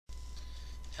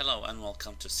Hello and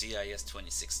welcome to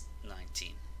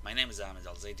CIS2619. My name is Ahmed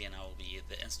Al-Zaidi and I will be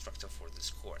the instructor for this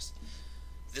course.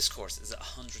 This course is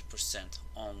 100%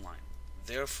 online.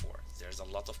 Therefore, there's a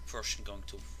lot of pressure going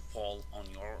to fall on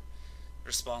your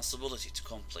responsibility to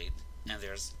complete, and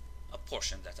there's a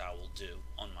portion that I will do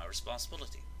on my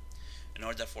responsibility. In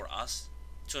order for us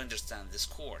to understand this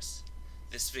course,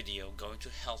 this video is going to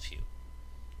help you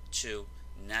to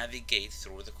navigate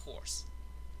through the course.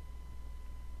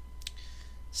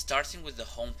 Starting with the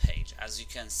home page, as you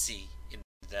can see in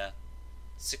the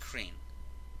screen,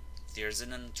 there's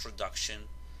an introduction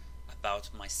about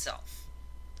myself,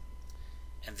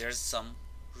 and there's some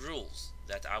rules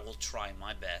that I will try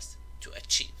my best to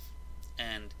achieve,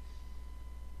 and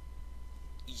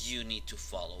you need to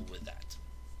follow with that.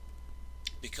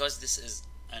 Because this is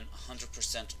an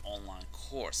 100% online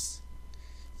course,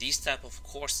 these type of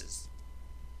courses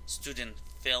students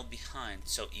fail behind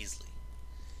so easily.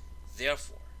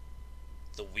 Therefore,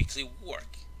 the weekly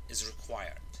work is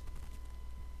required.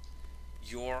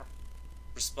 Your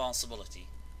responsibility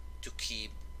to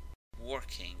keep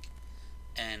working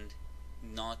and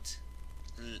not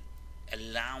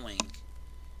allowing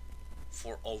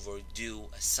for overdue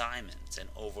assignments and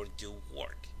overdue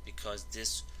work, because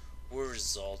this will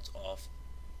result of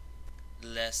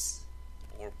less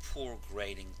or poor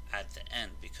grading at the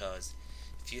end. Because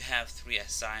if you have 3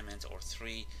 assignments or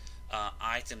 3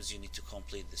 items you need to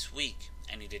complete this week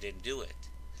and you didn't do it,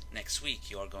 next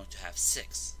week you are going to have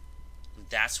 6.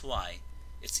 That's why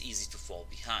it's easy to fall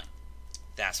behind.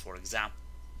 That's for example.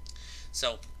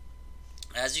 So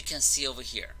as you can see over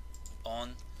here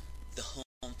on the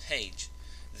home page,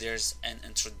 there's an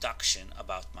introduction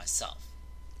about myself,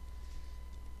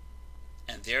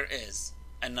 and there is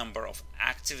a number of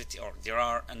activity, or there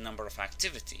are a number of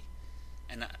activity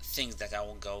and things that I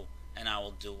will go and I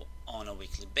will do on a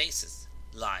weekly basis,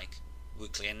 like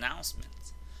weekly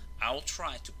announcements. I will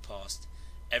try to post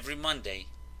every Monday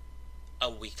a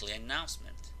weekly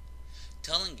announcement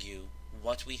telling you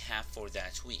what we have for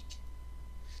that week,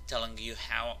 telling you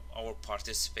how our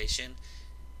participation,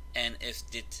 and if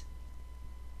did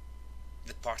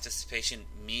the participation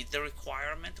meet the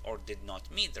requirement or did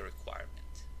not meet the requirement.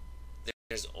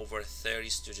 There's over 30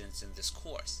 students in this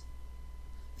course.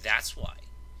 That's why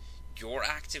your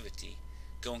activity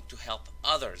going to help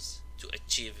others to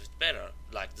achieve it better,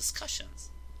 like discussions,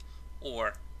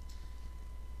 or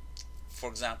for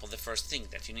example, the first thing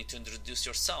that you need to introduce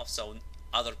yourself so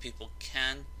other people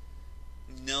can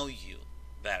know you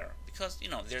better, because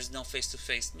there's no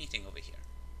face-to-face meeting over here.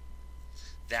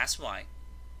 That's why,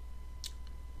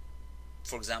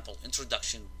 for example,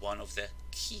 introduction, one of the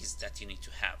keys that you need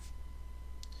to have.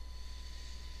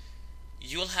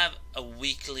 You'll have a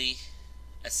weekly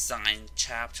assigned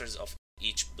chapters of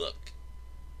each book,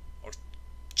 or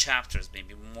chapters,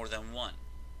 maybe more than one.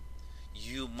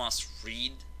 You must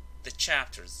read the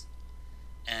chapters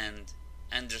and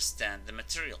understand the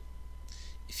material.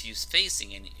 If you're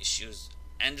facing any issues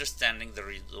understanding the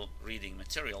reading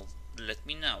material, let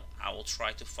me know. I will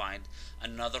try to find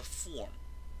another form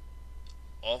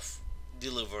of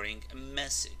delivering a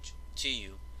message to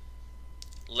you,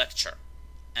 lecture,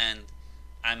 and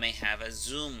I may have a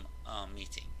Zoom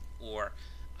meeting, or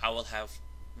I will have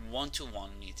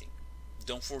one-to-one meeting.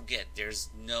 Don't forget, there's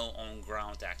no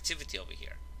on-ground activity over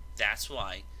here. That's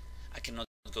why I cannot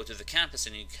go to the campus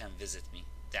and you can visit me.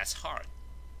 That's hard,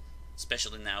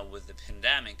 especially now with the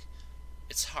pandemic.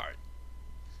 It's hard.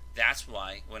 That's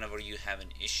why whenever you have an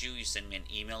issue, you send me an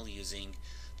email using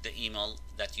the email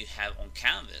that you have on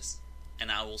Canvas,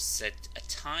 and I will set a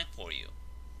time for you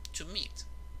to meet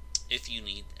if you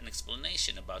need an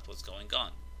explanation about what's going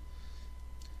on.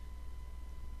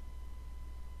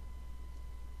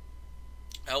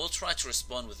 I will try to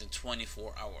respond within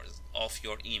 24 hours of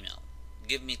your email.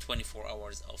 Give me 24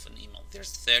 hours of an email.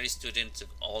 There's 30 students, if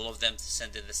all of them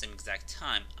send at the same exact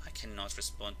time, I cannot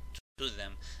respond to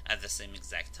them at the same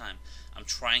exact time. I'm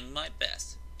trying my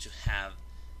best to have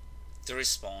the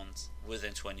response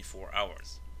within 24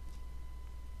 hours.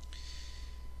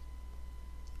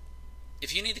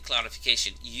 If you need a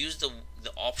clarification, use the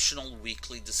optional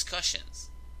weekly discussions.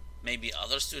 Maybe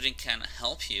other student can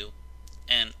help you,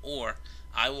 and or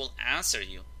I will answer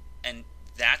you, and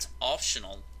that's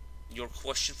optional. Your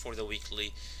question for the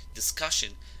weekly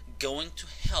discussion going to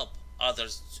help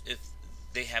others if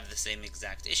they have the same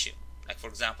exact issue. Like for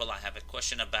example, I have a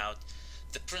question about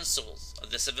the principles,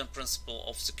 the 7 principles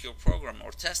of secure program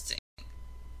or testing.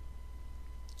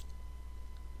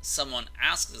 Someone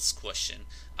asks this question,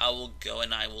 I will go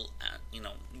and I will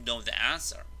know the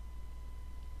answer.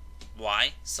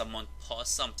 Why? Someone posted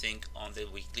something on the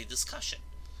weekly discussion.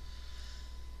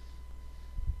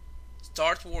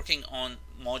 Start working on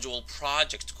module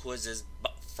project quizzes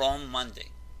from Monday.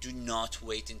 Do not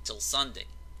wait until Sunday.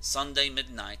 Sunday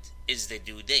midnight is the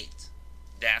due date.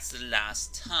 That's the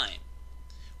last time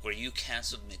where you can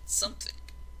submit something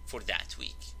for that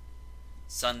week.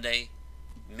 Sunday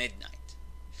midnight.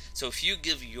 So if you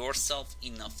give yourself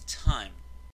enough time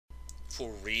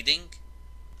for reading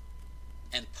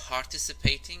and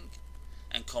participating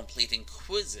and completing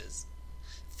quizzes,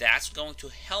 that's going to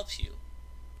help you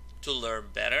to learn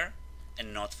better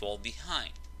and not fall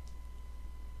behind.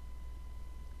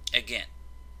 Again,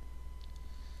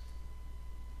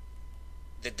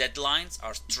 the deadlines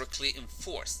are strictly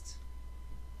enforced.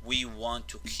 We want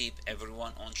to keep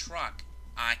everyone on track.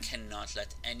 I cannot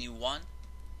let anyone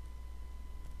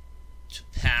to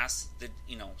pass the,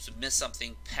 submit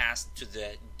something past to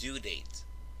the due date.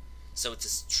 So it's a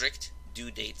strict due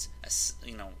date,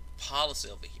 policy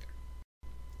over here.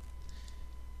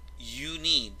 You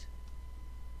need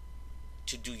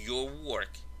to do your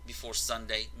work before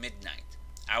Sunday midnight.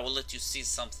 I will let you see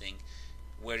something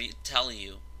where it tell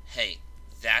you, hey,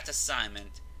 that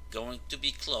assignment going to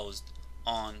be closed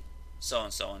on so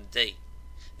and so on day.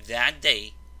 That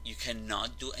day you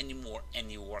cannot do any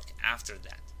work after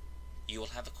that. You will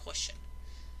have a question.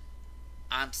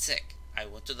 I'm sick. I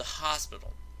went to the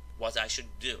hospital. What I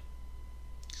should do?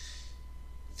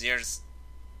 There's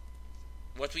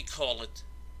what we call it,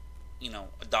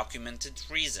 a documented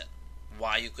reason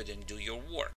why you couldn't do your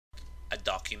work. A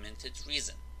documented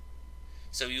reason.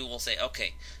 So you will say,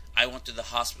 okay, I went to the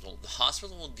hospital. The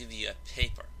hospital will give you a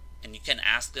paper, and you can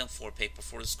ask them for a paper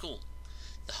for the school.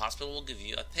 The hospital will give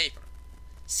you a paper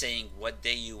saying what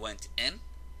day you went in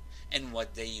and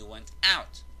what day you went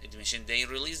out. Admission day,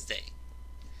 release day.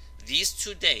 These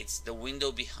 2 dates, the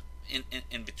window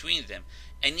in between them,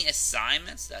 any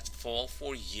assignments that fall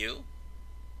for you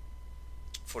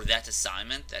for that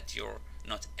assignment that you're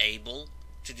not able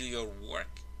to do your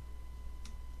work,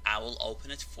 I will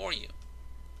open it for you.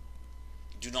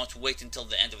 Do not wait until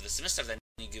the end of the semester, then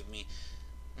you give me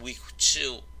week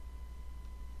 2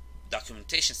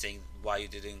 documentation saying why you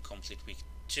didn't complete week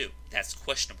 2. That's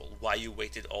questionable. Why you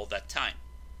waited all that time.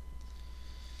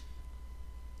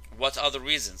 What other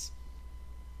reasons?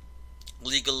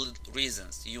 Legal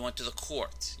reasons. You went to the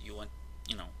court. You went,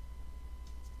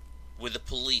 with the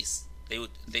police.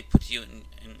 They put you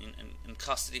in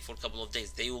custody for a couple of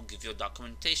days. They will give you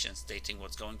documentation stating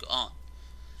what's going on.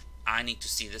 I need to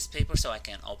see this paper so I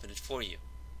can open it for you.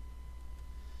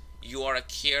 You are a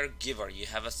caregiver. You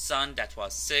have a son that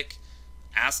was sick.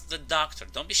 Ask the doctor.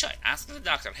 Don't be shy. Ask the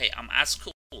doctor, hey, I'm at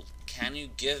school. Can you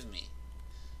give me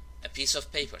a piece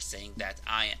of paper saying that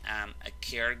I am a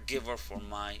caregiver for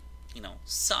my,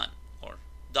 son or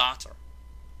daughter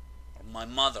or my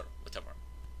mother, whatever,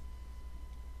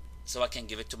 so I can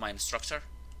give it to my instructor?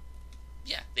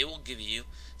 Yeah, they will give you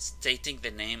stating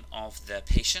the name of the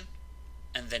patient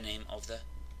and the name of the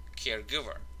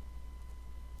caregiver.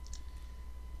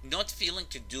 Not feeling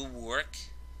to do work,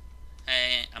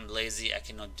 hey, I'm lazy, I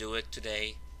cannot do it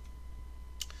today,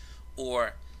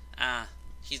 or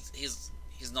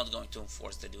he's not going to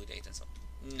enforce the due date and so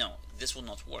on. No, this will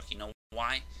not work. You know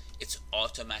why? It's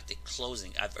automatic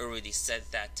closing. I've already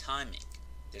set that timing.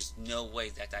 There's no way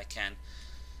that I can,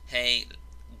 hey,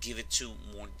 give it 2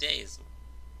 more days.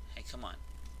 Hey, come on.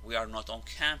 We are not on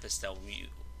campus that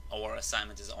our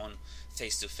assignment is on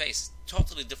face-to-face.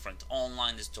 Totally different.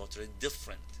 Online is totally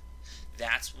different.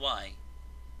 That's why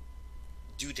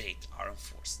due dates are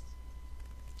enforced.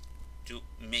 To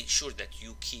make sure that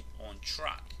you keep on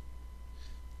track.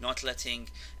 Not letting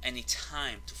any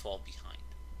time to fall behind.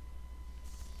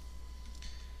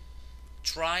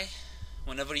 Try,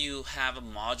 whenever you have a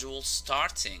module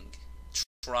starting,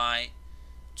 try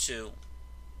to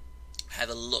have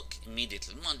a look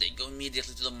immediately. Monday, go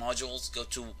immediately to the modules, go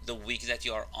to the week that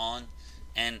you are on,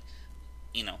 and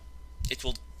it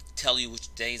will tell you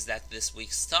which days that this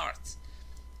week starts.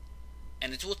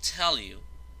 And it will tell you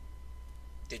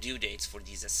the due dates for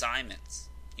these assignments.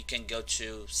 You can go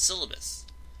to syllabus.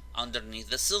 Underneath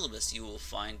the syllabus, you will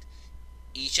find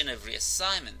each and every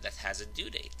assignment that has a due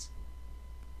date.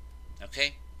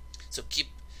 Okay? So keep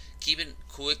a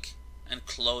quick and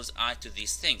close eye to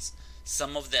these things.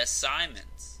 Some of the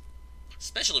assignments,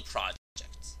 especially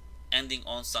projects, ending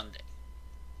on Sunday,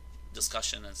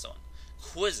 discussion and so on.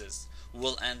 Quizzes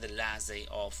will end the last day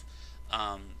of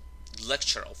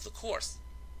lecture of the course,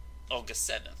 August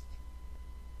 7th.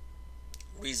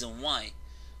 Reason why?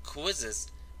 Quizzes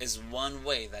is one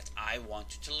way that I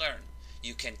want you to learn.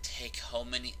 You can take how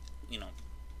many,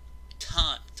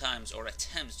 times or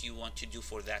attempts you want to do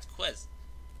for that quiz.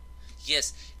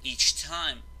 Yes, each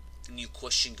time new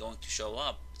question going to show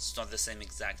up. It's not the same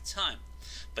exact time,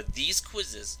 but these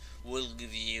quizzes will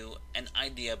give you an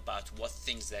idea about what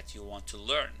things that you want to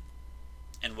learn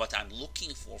and what I'm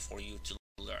looking for you to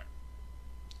learn.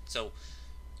 So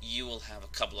you will have a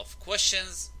couple of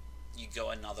questions, you go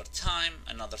another time,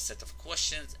 another set of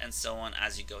questions, and so on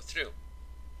as you go through.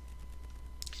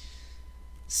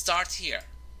 Start here.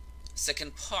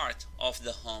 Second part of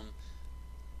the home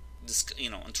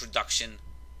introduction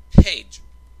page,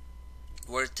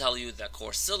 where it tell you the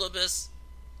course syllabus.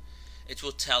 It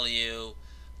will tell you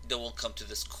the welcome to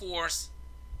this course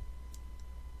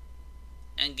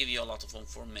and give you a lot of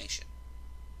information.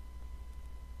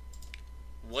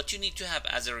 What you need to have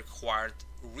as a required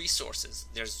resources: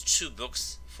 there's 2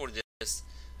 books for this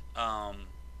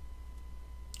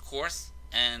course,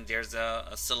 and there's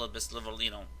a syllabus level,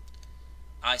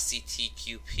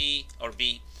 ICTQP or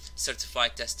B,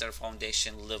 Certified Tester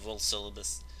Foundation level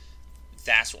syllabus.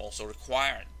 That's also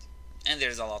required. And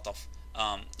there's a lot of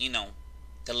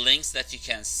the links that you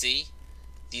can see,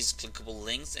 these clickable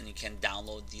links, and you can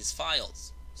download these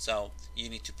files. So you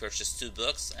need to purchase 2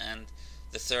 books, and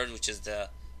the third, which is the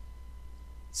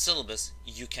syllabus,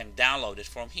 you can download it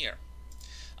from here.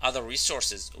 Other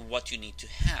resources, what you need to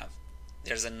have: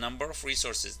 there's a number of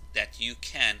resources that you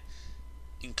can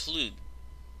include.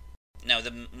 Now,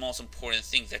 the most important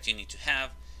thing that you need to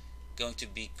have going to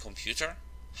be computer,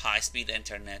 high-speed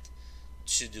internet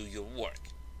to do your work.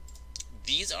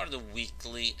 These are the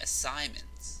weekly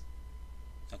assignments.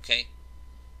 Okay,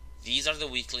 these are the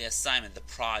weekly assignment, the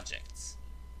projects.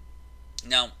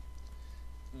 Now,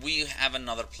 we have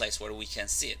another place where we can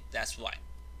see it. That's why.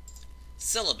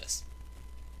 Syllabus.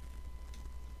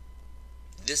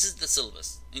 This is the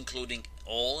syllabus, including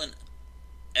all and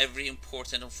every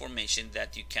important information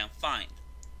that you can find.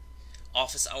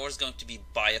 Office hours going to be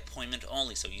by appointment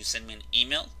only. So you send me an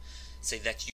email, say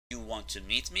that you want to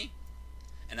meet me,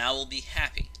 and I will be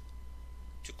happy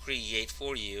to create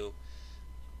for you,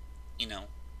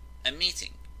 a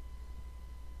meeting.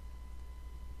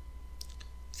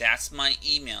 That's my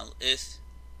email if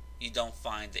you don't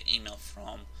find the email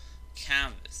from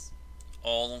Canvas.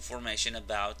 All information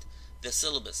about the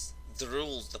syllabus, the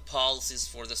rules, the policies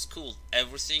for the school,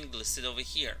 everything listed over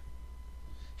here.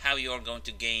 How you are going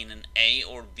to gain an A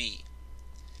or B.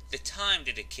 The time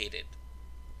dedicated.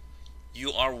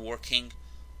 You are working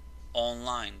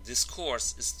online. This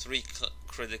course is 3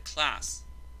 credit class.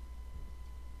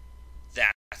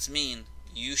 That means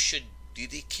you should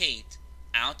dedicate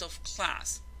out of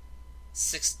class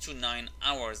 6 to 9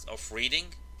 hours of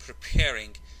reading,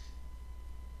 preparing,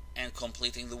 and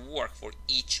completing the work for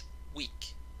each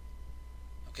week.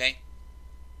 Okay?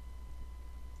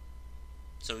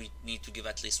 So you need to give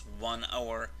at least 1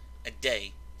 hour a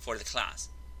day for the class.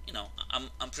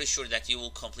 I'm pretty sure that you will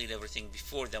complete everything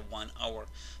before the 1 hour,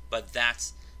 but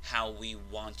that's how we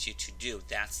want you to do.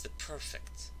 That's the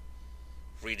perfect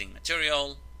reading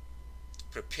material,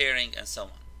 preparing, and so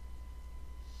on.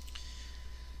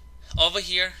 Over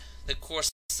here, the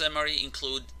course summary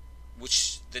include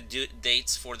the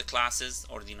dates for the classes,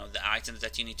 or the items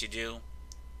that you need to do,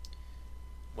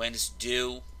 when it's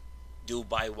due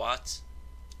by what,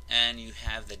 and you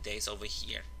have the days over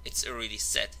here. It's already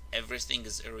set. Everything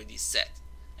is already set,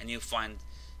 and you find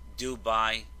due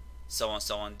by so and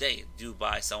so on day, due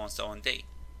by so and so on day,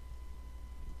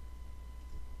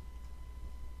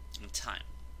 and time.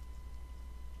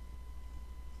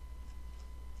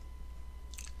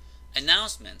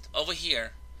 Announcement. Over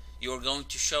here, you're going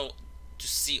to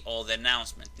see all the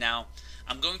announcement. Now,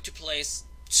 I'm going to place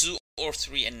 2 or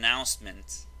 3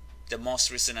 announcements, the most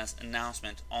recent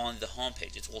announcement, on the home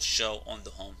page. It will show on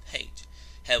the home page.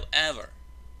 However,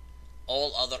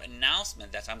 all other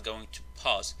announcements that I'm going to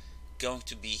pause going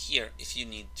to be here if you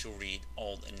need to read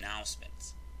all the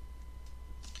announcements.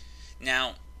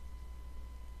 Now,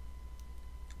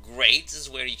 grades is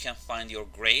where you can find your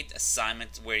grade.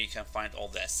 Assignment, where you can find all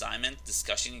the assignment.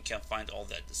 Discussion, you can find all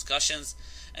the discussions.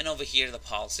 And over here, the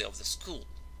policy of the school.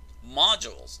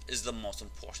 Modules is the most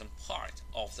important part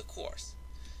of the course.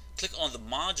 Click on the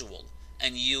module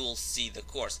and you will see the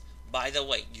course. By the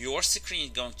way, your screen is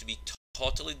going to be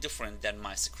totally different than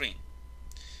my screen.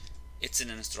 It's an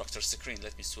instructor screen.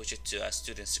 Let me switch it to a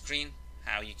student screen.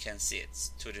 How you can see it.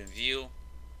 Student view.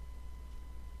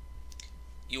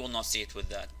 You will not see it with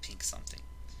that pink something.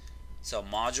 So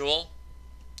module,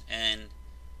 and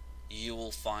you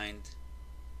will find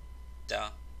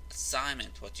the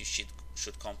assignment what you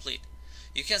should complete.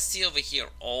 You can see over here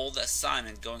all the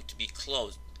assignment going to be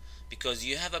closed because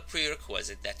you have a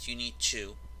prerequisite that you need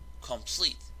to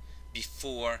complete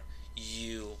before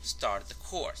you start the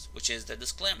course, which is the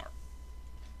disclaimer.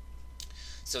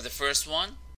 So the first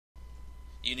one,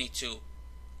 you need to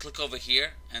click over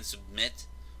here and submit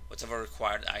whatever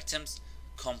required items,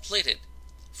 complete it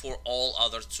for all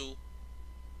other to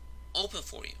open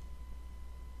for you.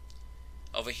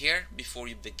 Over here, before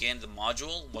you begin the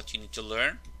module, what you need to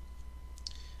learn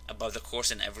about the course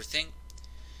and everything.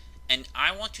 And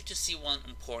I want you to see one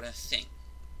important thing.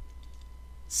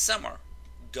 Summer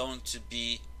going to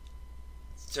be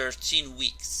 13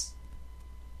 weeks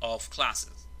of classes,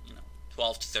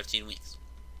 12 to 13 weeks.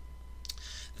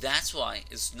 That's why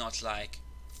it's not like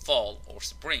fall or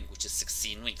spring, which is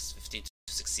 16 weeks, 15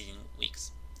 to 16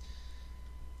 weeks.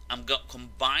 I'm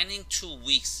combining 2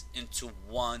 weeks into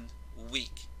 1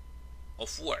 week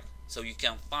of work. So you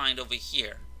can find over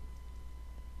here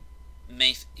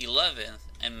May 11th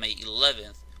and May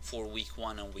 11th for week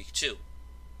 1 and week 2.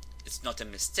 It's not a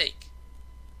mistake.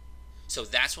 So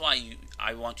that's why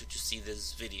I want you to see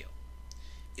this video.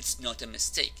 It's not a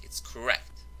mistake, it's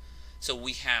correct. So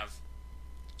we have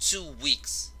 2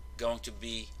 weeks going to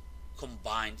be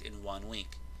combined in 1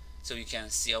 week. So you can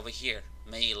see over here,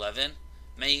 May 11,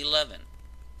 May 11.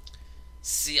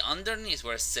 See underneath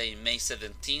where it says May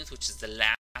 17th, which is the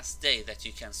last day that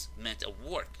you can submit a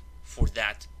work for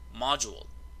that module.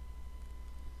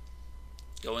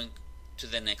 Going to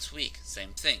the next week,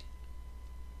 same thing.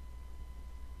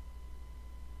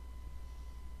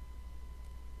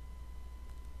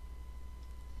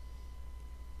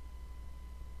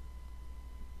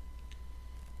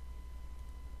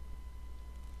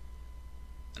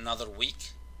 Another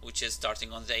week, which is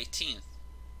starting on the 18th,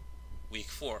 week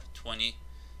 4,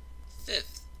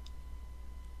 25th,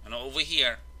 and over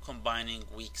here combining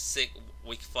week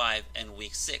 5 and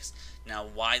week 6. Now,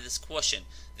 why this question?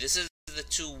 This is the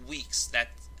 2 weeks that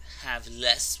have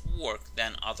less work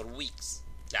than other weeks.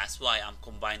 That's why I'm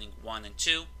combining 1 and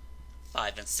 2,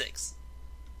 5 and 6.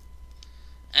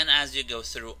 And as you go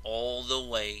through all the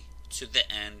way to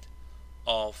the end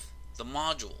of the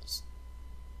modules.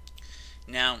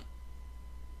 Now,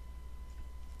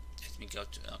 let me go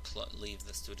to leave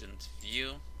the student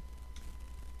view.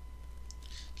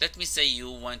 Let me say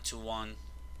you went to one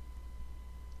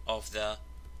of the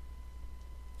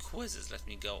quizzes. Let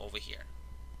me go over here.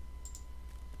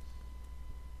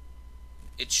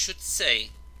 It should say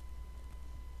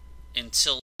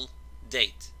until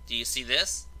date. Do you see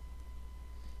this?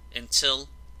 Until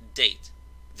date.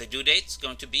 The due date is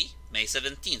going to be May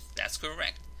 17th. That's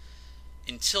correct.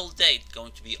 Until date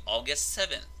going to be August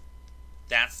 7th.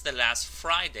 That's the last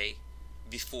Friday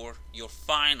before your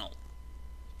final.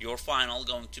 Your final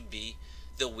going to be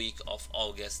the week of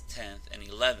August 10th and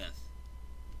 11th.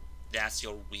 That's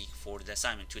your week for the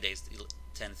assignment. 2 days,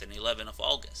 10th and 11th of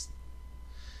August.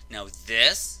 Now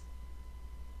this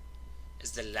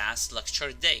is the last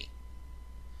lecture day.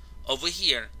 Over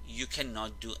here, you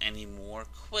cannot do any more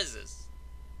quizzes.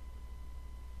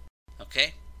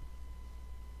 Okay?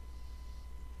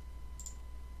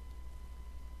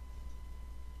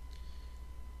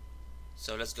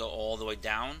 So let's go all the way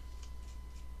down.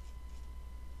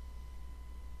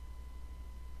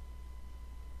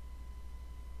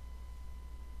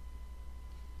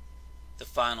 The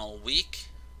final week,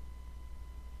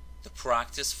 the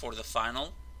practice for the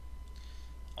final,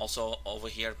 also over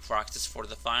here practice for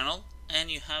the final, and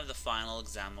you have the final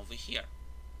exam over here.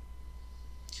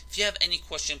 If you have any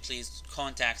question, please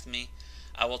contact me.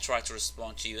 I will try to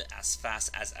respond to you as fast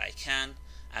as I can,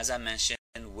 as I mentioned,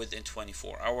 within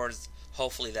 24 hours.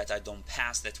 Hopefully that I don't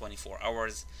pass the 24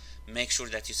 hours. Make sure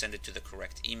that you send it to the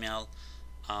correct email,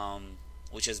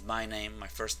 which is my name, my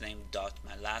first name dot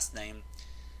my last name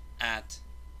at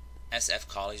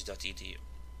sfcollege.edu.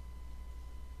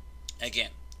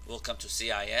 Again, welcome to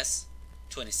CIS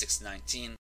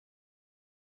 2619.